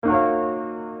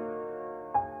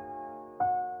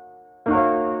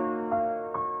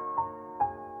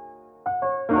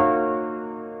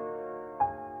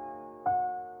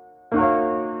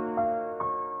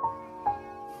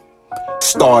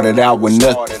Started out with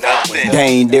nothing,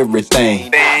 gained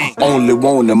everything. Only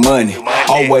want the money,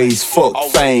 always fuck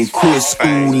fame. Quit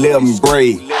school 11th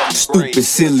grade, stupid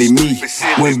silly me.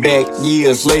 Went back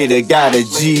years later, got a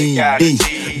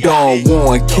GED. Don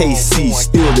Warren KC,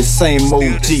 still the same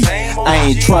OG. I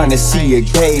ain't tryna see a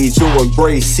gauge or a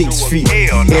grade 6 feet.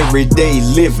 Everyday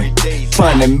living,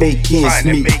 tryna make ends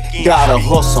meet. Gotta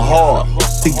hustle hard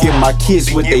to give my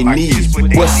kids what they need.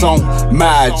 What's on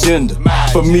my agenda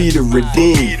for me to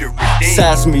redeem?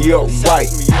 Size me up right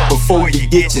before you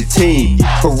get your team.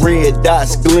 For red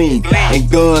dots gleam and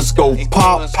guns go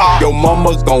pop. Your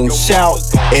mama gon' shout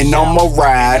and I'ma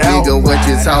ride out. Nigga, what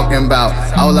you talking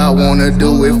about? All I wanna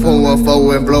do is pull a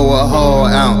four and blow a hole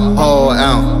out, hole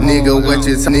out. Nigga, what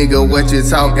you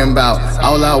talking about?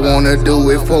 All I wanna do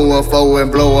is pull a four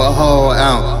and blow a hole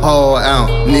out, hole out.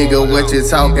 Nigga, what you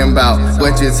talking about?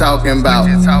 What you talking about?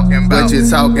 What you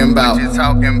talking about?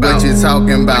 What you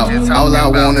talking about? All I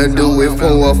wanna do is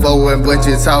pull a four and what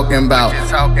you talking about?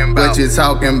 What you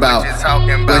talking about?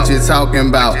 What you talking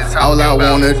about? All I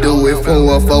wanna do is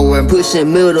pull a four and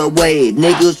pushing middleweight.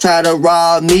 Niggas try to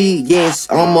rob me, yes,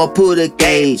 I'ma put a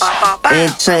gauge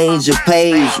and change your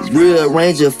page,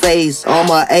 rearrange your face. On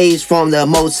my age from the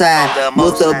most high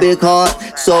with a big heart.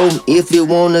 So if you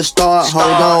wanna start,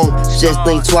 hold on, just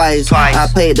think twice. I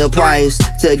paid the price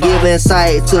to give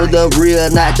insight to the real,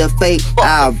 not the fake.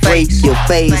 I'll break your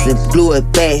face and glue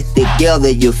it back together.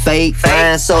 You fake,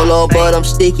 fine solo, but I'm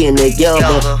sticking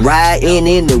together. Riding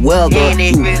in the weather.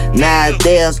 Now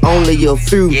there's only a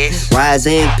few. Rise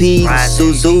in peace,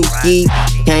 Suzuki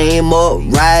came up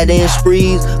riding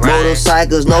sprees.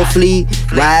 Motorcycles, no fleet.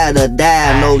 Ride or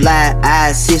die, no lie.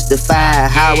 I-65,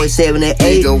 Highway 78.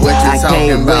 Nigga, what you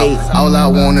talking about? All I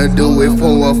wanna do is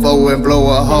pull a four and blow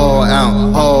a hole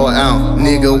out, hole out.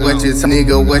 Nigga, what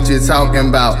you talking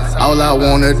about? All I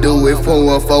wanna do is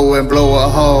pull a four and blow a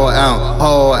hole out,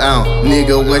 hole out.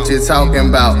 Nigga, what you talking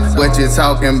about? What you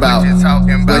talking about?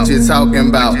 What you talking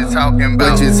about?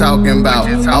 What you talking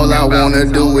about? All I wanna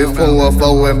do is pull a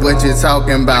four and what you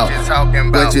talking about?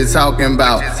 What you talking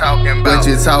about? What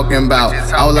you talking about?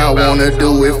 All I wanna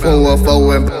do is pull a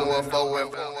four and